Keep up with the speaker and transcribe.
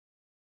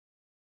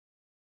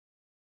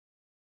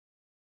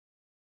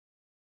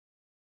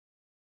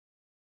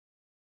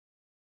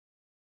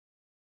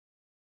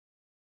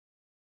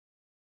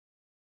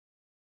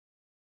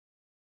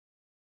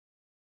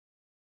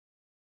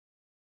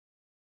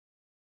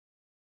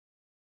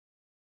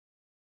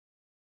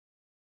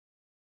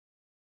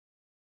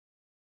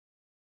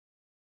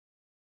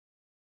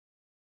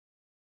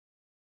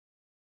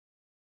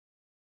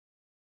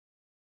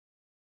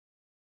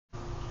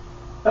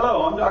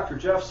Hello, I'm Dr.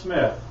 Jeff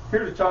Smith,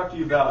 here to talk to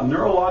you about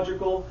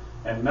neurological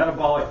and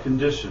metabolic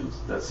conditions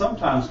that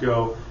sometimes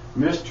go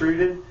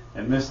mistreated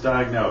and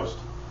misdiagnosed.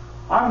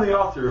 I'm the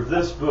author of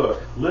this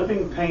book,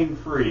 Living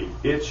Pain-Free,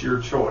 It's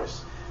Your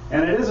Choice.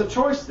 And it is a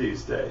choice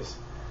these days.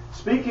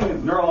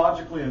 Speaking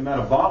neurologically and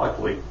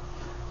metabolically,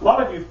 a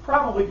lot of you have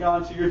probably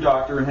gone to your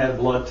doctor and had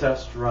blood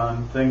tests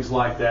run, things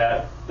like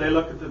that. They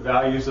look at the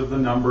values of the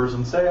numbers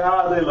and say,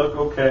 they look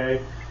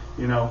okay.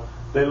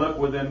 They look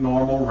within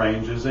normal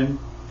ranges, and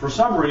for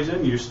some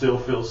reason you still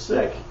feel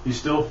sick. You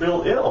still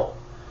feel ill.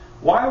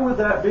 Why would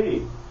that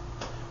be?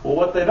 Well,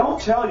 what they don't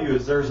tell you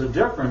is there's a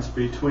difference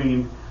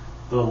between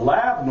the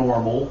lab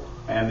normal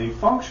and the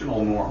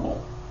functional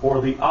normal, or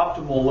the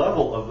optimal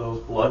level of those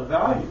blood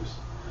values.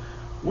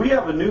 We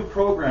have a new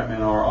program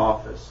in our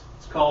office.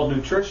 It's called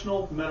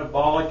Nutritional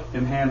Metabolic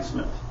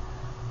Enhancement.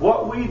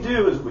 What we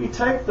do is we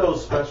take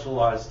those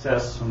specialized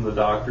tests from the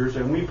doctors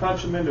and we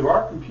punch them into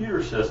our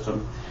computer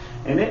system,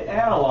 and it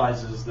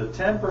analyzes the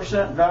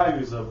 10%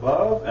 values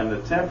above and the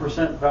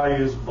 10%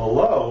 values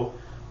below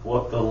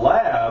what the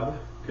lab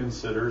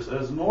considers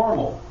as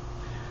normal.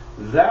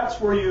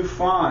 That's where you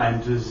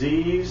find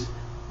disease,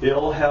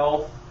 ill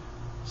health,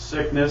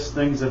 sickness,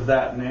 things of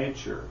that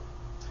nature.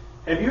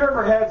 Have you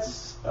ever had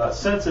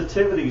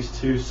sensitivities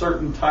to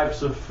certain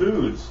types of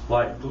foods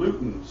like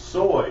gluten,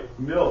 soy,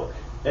 milk,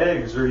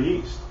 eggs, or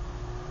yeast?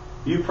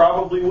 You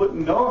probably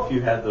wouldn't know if you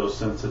had those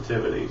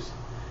sensitivities.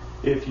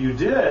 If you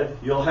did,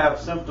 you'll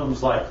have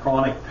symptoms like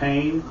chronic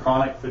pain,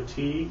 chronic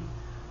fatigue,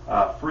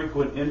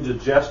 frequent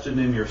indigestion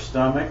in your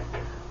stomach.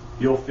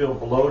 You'll feel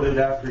bloated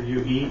after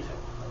you eat.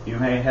 You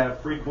may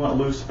have frequent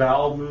loose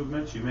bowel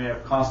movements. You may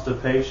have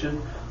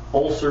constipation,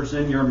 ulcers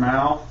in your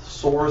mouth,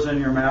 sores in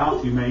your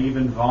mouth. You may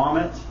even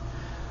vomit.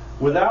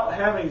 Without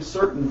having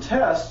certain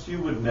tests, you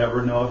would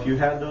never know if you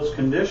had those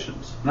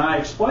conditions. And I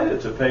explain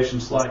it to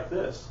patients like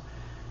this.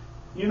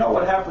 You know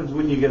what happens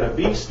when you get a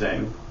bee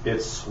sting?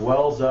 It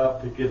swells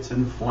up, it gets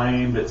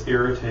inflamed, it's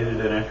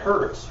irritated, and it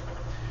hurts.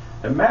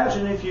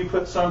 Imagine if you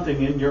put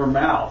something in your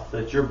mouth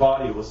that your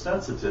body was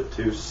sensitive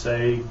to,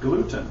 say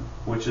gluten,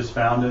 which is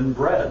found in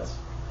breads.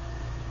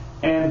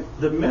 And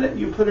the minute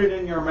you put it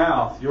in your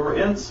mouth, your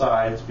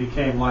insides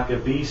became like a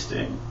bee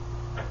sting.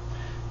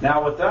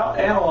 Now, without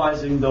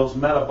analyzing those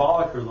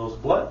metabolic or those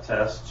blood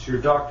tests,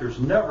 your doctor's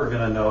never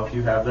going to know if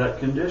you have that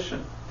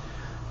condition.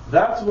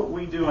 That's what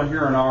we do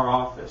here in our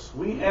office.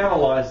 We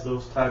analyze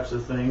those types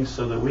of things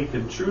so that we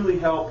can truly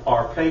help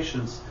our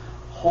patients'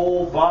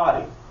 whole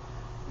body,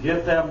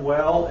 get them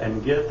well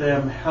and get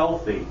them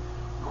healthy,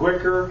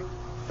 quicker,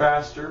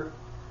 faster,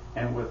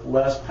 and with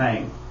less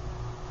pain.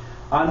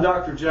 I'm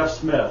Dr. Jeff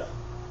Smith.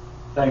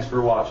 Thanks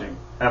for watching.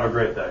 Have a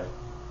great day.